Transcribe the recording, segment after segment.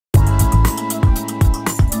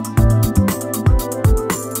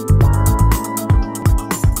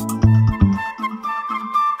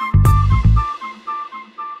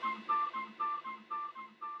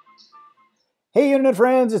Hey Internet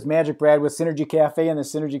friends, it's Magic Brad with Synergy Cafe and the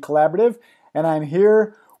Synergy Collaborative, and I'm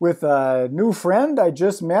here with a new friend I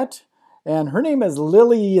just met, and her name is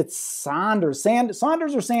Lily. It's Saunders.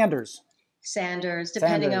 Saunders or Sanders? Sanders,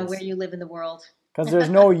 depending on where Sanders. you live in the world. Because there's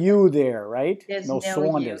no U there, right? There's No no U,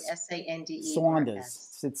 Saunders. Sanders.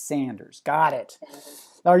 Saunders. It's Sanders. Got it.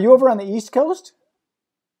 Sanders. Now, are you over on the East Coast?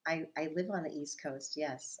 I live on the East Coast,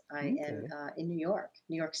 yes. I am Okay. in New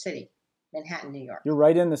York City, Manhattan, New York. You're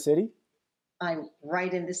right in the city? I'm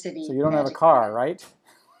right in the So city, you don't have a Magic car, Brad. right?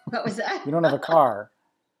 What was that? You don't have a car.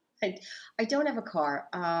 I, I don't have a car.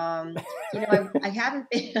 I haven't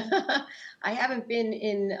been I haven't been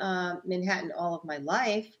in Manhattan all of my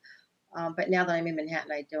life, but now that I'm in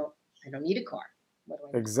Manhattan, I don't need a car. What do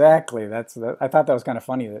I need? Exactly. I thought that was kind of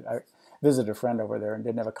funny that I visited a friend over there and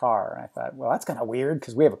didn't have a car. And I thought, well, that's kind of weird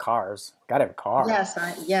because we have cars. Got to have a car. Yes,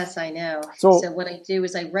 I know. So So, what I do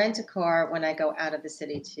is I rent a car when I go out of the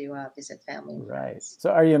city to visit family and right. friends.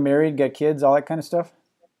 So, are you married, got kids, all that kind of stuff?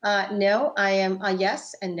 No, I am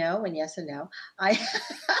yes and no and yes and no. I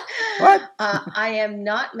What? I am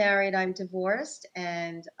not married. I'm divorced,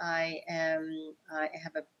 and I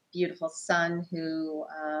have a beautiful son who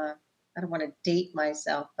I don't want to date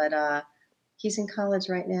myself, but he's in college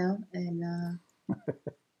right now, and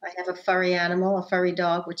I have a furry animal, a furry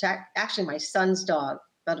dog, which actually my son's dog,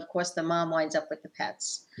 but of course the mom winds up with the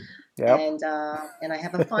pets. Yep. And I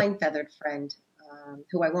have a fine feathered friend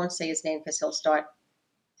who I won't say his name because he'll start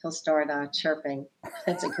chirping.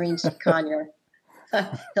 That's a green conure.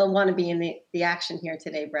 He'll want to be in the action here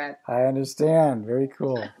today, Brad. I understand. Very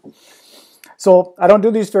cool. So, I don't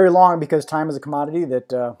do these very long because time is a commodity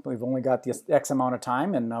that we've only got this X amount of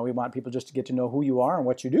time, and we want people just to get to know who you are and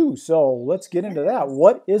what you do. So, let's get into that. Yes.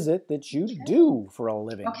 What is it that you Okay. do for a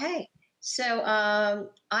living? Okay. So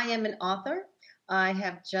I am an author. I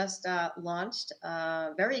have just launched,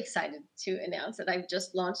 very excited to announce that I've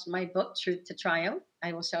just launched my book, Truth to Triumph.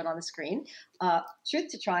 I will show it on the screen. Truth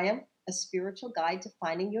to Triumph, a spiritual guide to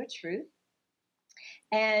finding your truth.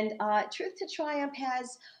 And Truth to Triumph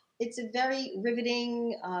it's a very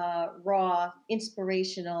riveting, raw,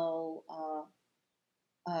 inspirational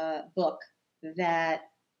book that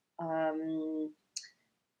um,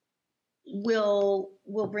 will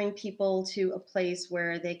bring people to a place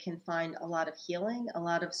where they can find a lot of healing. A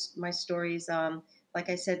lot of my stories, like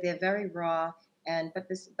I said, they're very raw, and but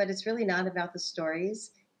it's really not about the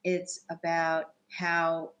stories. It's about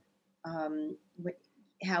um,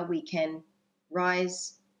 how we can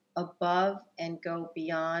rise above and go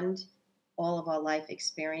beyond all of our life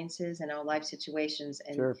experiences and our life situations,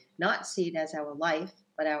 and Sure. not see it as our life,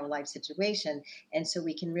 but our life situation, and so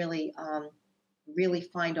we can really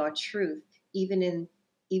find our truth, even in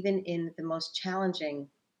the most challenging,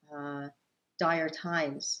 uh, dire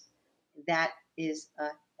times. That is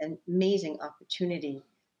an amazing opportunity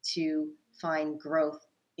to find growth,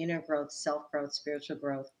 inner growth, self growth, spiritual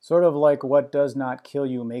growth. Sort of like what does not kill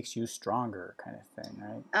you makes you stronger kind of thing,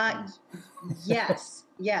 right? Uh, yes,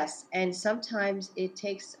 yes, and sometimes it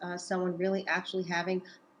takes someone really actually having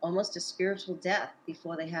almost a spiritual death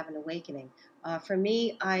before they have an awakening. For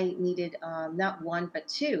me, I needed not one but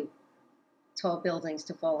two tall buildings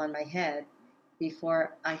to fall on my head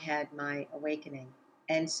before I had my awakening.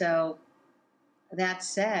 And so, that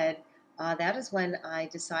said, that is when I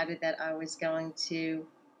decided that I was going to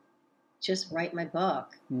just write my book.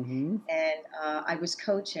 Mm-hmm. And I was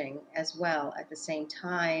coaching as well at the same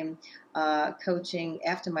time. Coaching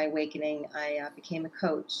after my awakening, I became a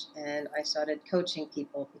coach, and I started coaching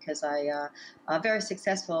people because very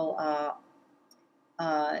successful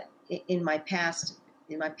uh, in my past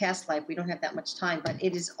life. We don't have that much time, but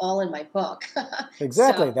it is all in my book.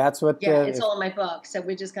 Exactly. So That's what yeah, it's if all in my book. So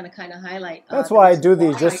we're just going to kind of highlight that's the why I reasons do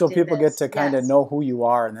these, why just I so did people get to this. kind of Yes, know who you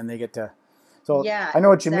are, and then they get to. So yeah, I know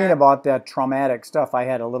what you mean exactly. about that traumatic stuff. I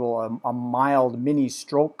had a little a mild mini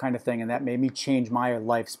stroke kind of thing, and that made me change my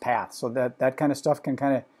life's path. So that kind of stuff can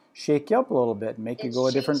kind of shake you up a little bit and make you It go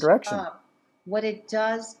a different shakes you direction. up. What it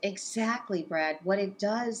does exactly, Brad. What it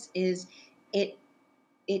does is it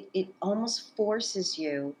it almost forces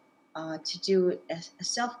you to do a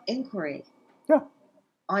self inquiry Yeah.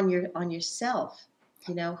 on yourself.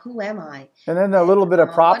 Who am I, And then a and little bit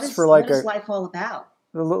of props for what like is a life all about?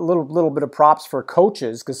 little bit of props for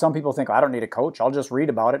coaches, because some people think, oh, I don't need a coach. I'll just read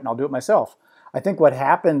about it and I'll do it myself. I think what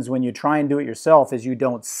happens when you try and do it yourself is you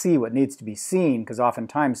don't see what needs to be seen, because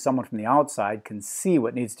oftentimes someone from the outside can see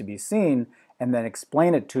what needs to be seen and then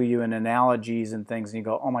explain it to you in analogies and things, and you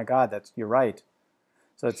go, oh my God, you're right.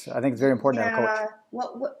 So I think it's very important to have a coach.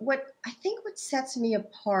 Yeah. What I think what sets me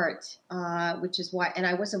apart, which is why, and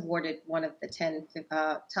I was awarded one of the 10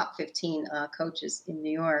 top 15 coaches in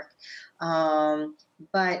New York. Um,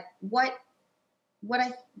 but what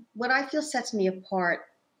I what I feel sets me apart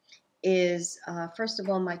is first of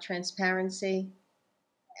all my transparency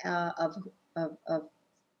uh, of, of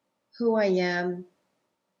who I am,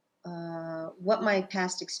 what my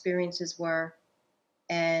past experiences were,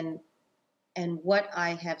 and what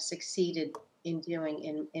I have succeeded in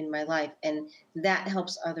doing in my life. And that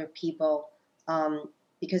helps other people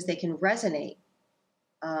because they can resonate.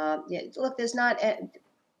 Yeah, look, there's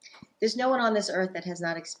no one on this earth that has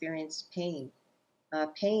not experienced pain.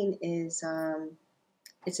 Pain is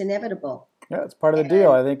it's inevitable. Yeah, it's part of the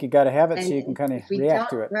deal. And I think you got to have it so you can and kind of if we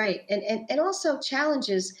react don't, to it. right, and also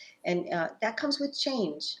challenges, and that comes with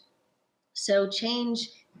change. So change,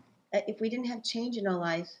 if we didn't have change in our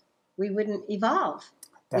life, we wouldn't evolve.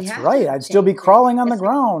 We That's have to right. have I'd still be change. crawling on the It's like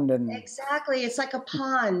ground. And exactly. It's like a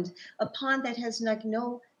pond that has like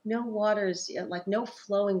no waters, like no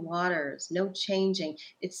flowing waters, no changing.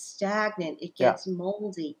 It's stagnant. It yeah, gets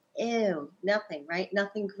moldy. Ew, nothing, right?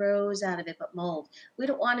 Nothing grows out of it but mold. We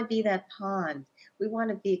don't want to be that pond. We want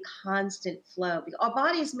to be a constant flow. Our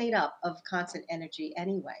body is made up of constant energy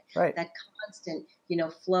anyway. right. That constant,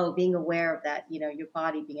 flow, being aware of that, your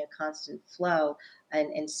body being a constant flow,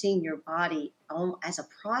 and seeing your body as a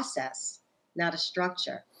process, not a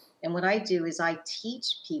structure. And what I do is I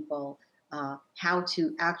teach people how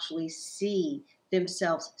to actually see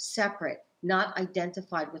themselves separate, not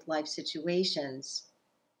identified with life situations.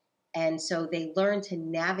 And so they learn to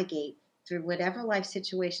navigate through whatever life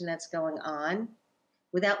situation that's going on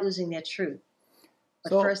without losing their truth.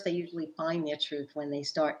 But So first, they usually find their truth when they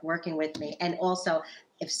start working with me. And also,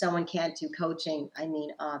 if someone can't do coaching, I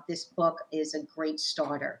mean, this book is a great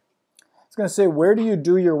starter. I was going to say, where do you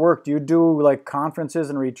do your work? Do you do like conferences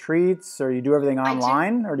and retreats, or you do everything I do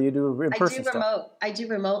online, or do you do in-person stuff? I do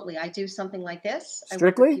remotely. I do something like this. I work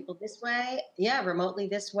with Strictly? people this way. Yeah, remotely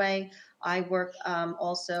this way. I work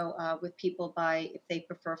also with people by if they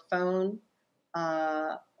prefer phone.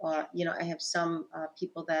 Or I have some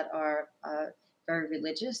people that are very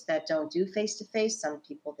religious that don't do face to face. Some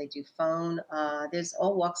people they do phone. There's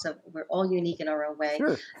all walks of. We're all unique in our own way.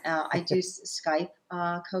 Sure. I do Skype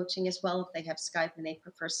coaching as well if they have Skype and they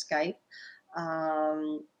prefer Skype.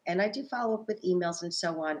 And I do follow up with emails and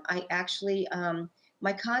so on. I actually,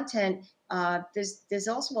 my content, there's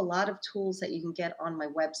also a lot of tools that you can get on my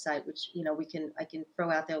website, which I can throw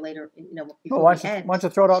out there later, Well, before we end. why don't you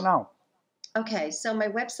throw it out now? Okay, so my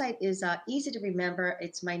website is easy to remember.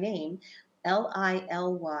 It's my name,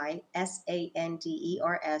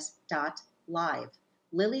 LILYSANDERS.live.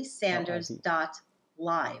 Lily Sanders L-I-V. dot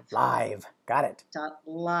live. Live. Got it.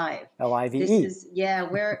 Live. This L-I-V-E. is yeah,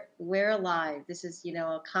 we're alive. This is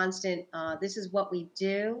a constant. This is what we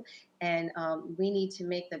do, and we need to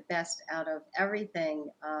make the best out of everything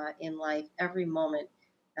in life, every moment.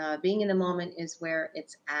 Being in the moment is where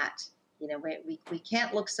it's at. We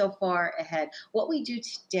can't look so far ahead. What we do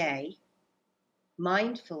today,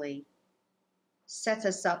 mindfully, sets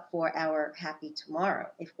us up for our happy tomorrow.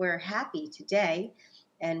 If we're happy today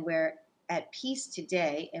and we're at peace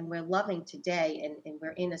today and we're loving today and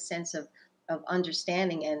we're in a sense of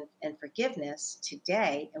understanding and forgiveness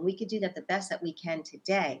today, and we could do that the best that we can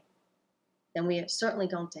today, then we are certainly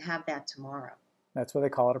going to have that tomorrow. That's what they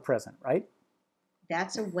call it, a present, right?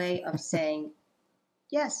 That's a way of saying,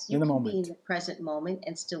 yes, you In the can be in moment. the present moment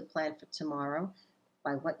and still plan for tomorrow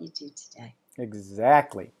by what you do today.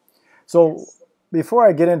 Exactly. So Yes. before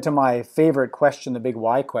I get into my favorite question, the big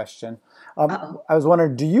why question, Uh-oh. I was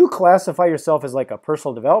wondering, do you classify yourself as like a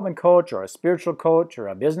personal development coach or a spiritual coach or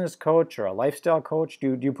a business coach or a lifestyle coach?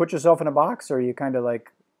 Do you put yourself in a box, or are you kind of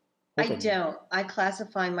like I open? don't. I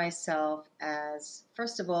classify myself as,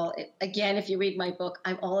 first of all, again, if you read my book,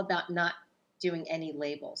 I'm all about not doing any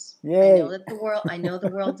labels. Yay. I know the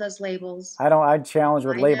world does labels. I challenge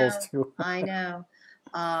with I labels know, too. I know.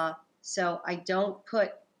 So I don't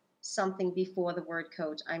put something before the word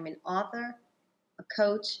coach. I'm an author, a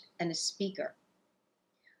coach, and a speaker.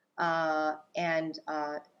 And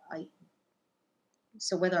I,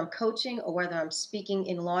 so whether I'm coaching or whether I'm speaking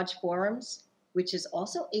in large forums, which is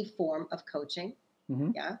also a form of coaching,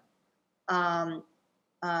 Mm-hmm. yeah, um,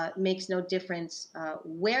 makes no difference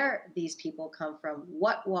where these people come from,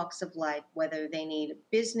 what walks of life, whether they need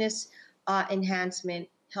business enhancement,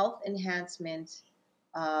 health enhancement,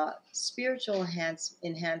 spiritual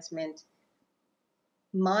enhancement,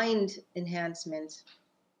 mind enhancement.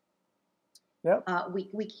 Yep.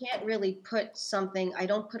 We can't really put something, I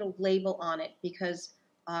don't put a label on it because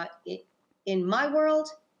it in my world,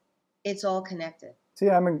 it's all connected. See,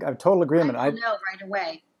 I'm in total agreement. I will know right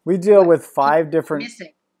away We deal what with people five are different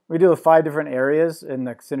missing. we deal with 5 different areas in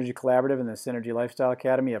the Synergy Collaborative and the Synergy Lifestyle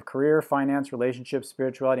Academy of career, finance, relationships,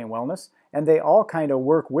 spirituality, and wellness, and they all kind of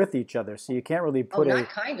work with each other. So you can't really Oh, put not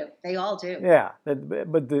kind of. They all do. yeah,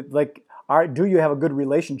 but like, do you have a good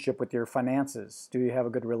relationship with your finances? Do you have a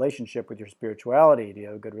good relationship with your spirituality? Do you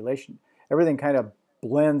have a good relation? Everything kind of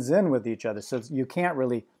blends in with each other, so you can't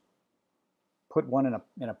really put one in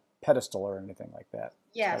a pedestal or anything like that.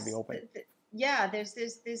 It's got to be Yes. open. Yeah.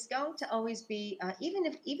 There's going to always be even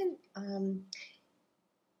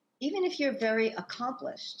if you're very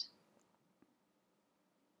accomplished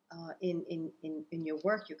in your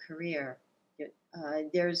work, your career,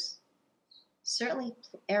 there's certainly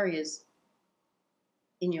areas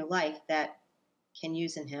in your life that can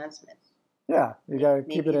use enhancement. Yeah, you got to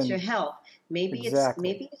keep Maybe it it's your in. health. Exactly.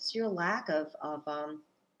 Maybe it's your lack of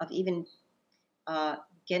even uh,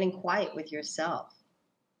 getting quiet with yourself.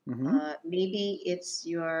 Mm-hmm. Maybe it's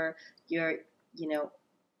your you know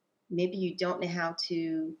maybe you don't know how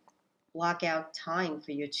to block out time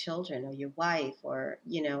for your children or your wife or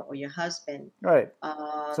your husband. Right.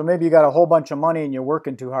 Uh, So maybe you got a whole bunch of money and you're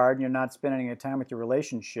working too hard and you're not spending any time with your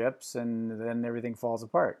relationships, and then everything falls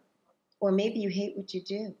apart. or maybe you hate what you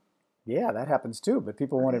do. Yeah, that happens too, but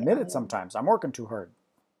people won't admit it I sometimes. I'm working too hard.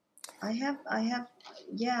 I have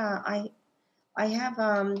yeah I have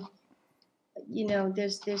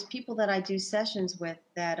there's people that I do sessions with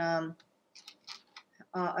that are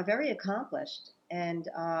very accomplished and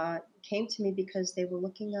came to me because they were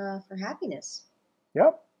looking for happiness.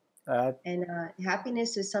 Yep. And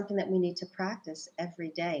happiness is something that we need to practice every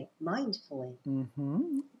day, mindfully,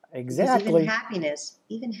 Mm-hmm. because Exactly.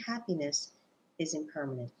 even happiness is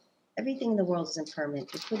impermanent. Everything in the world is impermanent,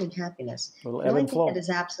 including happiness. Little The ebb only and thing that flow. is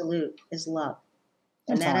absolute is love,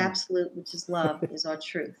 And and that time. absolute, which is love, is our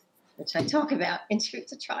truth, which I talk about in Truth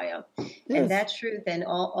to Triumph. And Yes. that truth, and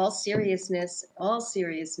all seriousness,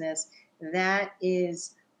 that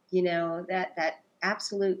is, that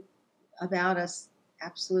absolute about us,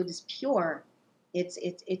 absolute is pure.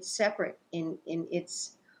 It's separate in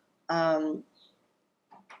its um,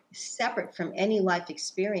 separate from any life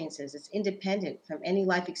experiences. It's independent from any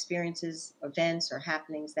life experiences, events, or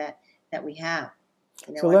happenings that we have.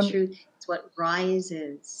 So Our truth is what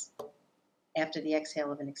rises after the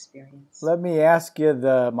exhale of an experience. let me ask you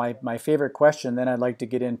my favorite question. Then I'd like to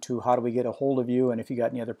get into how do we get a hold of you and if you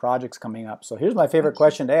got any other projects coming up. So here's my favorite Okay.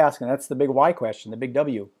 question to ask, and that's the big why question, the big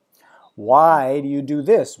W. Why do you do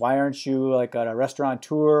this? Why aren't you like a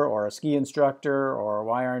restaurateur or a ski instructor, or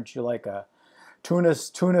why aren't you like a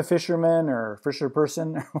tuna fisherman or fisher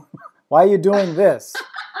person? Why are you doing this?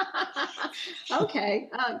 Okay.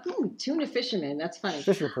 Tuna fisherman. That's funny.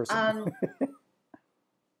 Fisher person.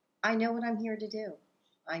 I know what I'm here to do.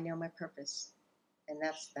 I know my purpose, and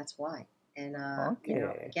that's why. And Okay.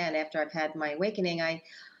 again, after I've had my awakening, I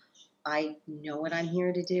know what I'm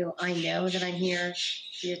here to do. I know that I'm here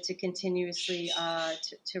to continuously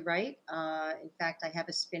to write. In fact, I have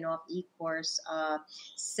a spin-off e-course,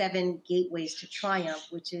 7 Gateways to Triumph,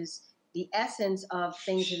 which is the essence of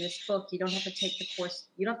things in this book. You don't have to take the course.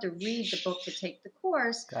 You don't have to read the book to take the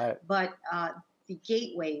course. Got it. But the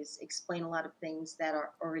gateways explain a lot of things that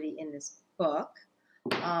are already in this book.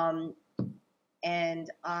 And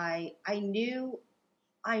I knew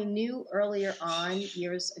earlier on,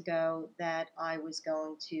 years ago, that I was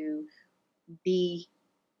going to be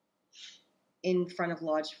in front of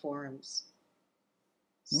large forums.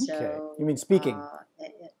 Okay. So, You mean speaking?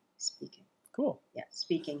 speaking. Cool. Yeah,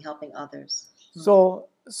 speaking, helping others. So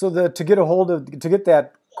to get a hold of to get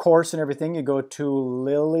that course and everything, you go to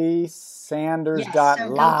Yes, so go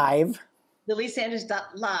lilysanders.live.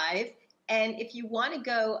 lilysanders.live. And if you want to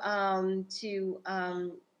go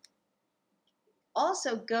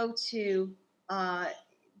also go to,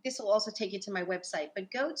 this will also take you to my website,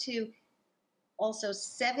 but go to also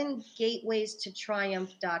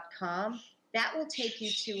 7gateways2triumph.com. That will take you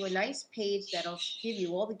to a nice page that'll give you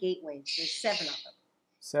all the gateways. There's 7 of them.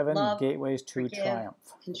 7 Love, gateways to forgive, triumph.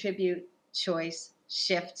 contribute, choice,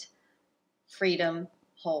 shift, freedom,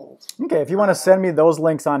 hold. Okay, if you want to send me those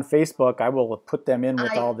links on Facebook, I will put them in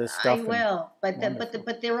with I all this stuff. I will, but Wonderful.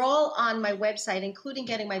 but they're all on my website, including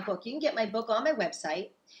getting my book. You can get my book on my website.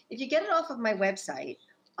 If you get it off of my website,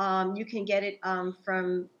 you can get it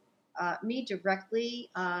from me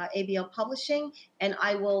directly, ABL Publishing, and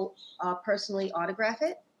I will personally autograph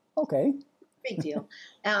it. Okay. Big deal.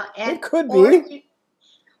 It could be.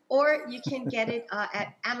 Or you can get it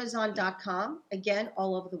at Amazon.com. Again,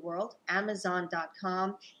 all over the world.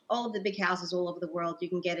 Amazon.com. All of the big houses all over the world. You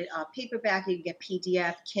can get it paperback. You can get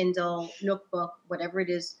PDF, Kindle, Nookbook, whatever it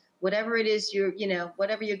is. Whatever it is,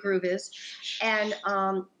 whatever your groove is. And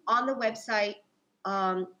on the website,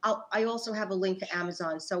 I also have a link for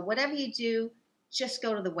Amazon. So whatever you do, just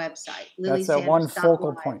go to the website. That's that one focal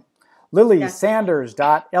Live. point.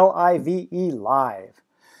 LilySanders.live live.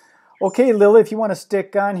 Okay, Lily, if you want to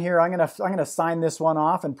stick on here, I'm gonna sign this one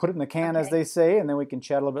off and put it in the can, as they say, and then we can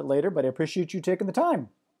chat a little bit later. But I appreciate you taking the time.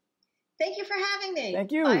 Thank you for having me.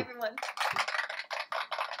 Thank you. Bye, everyone.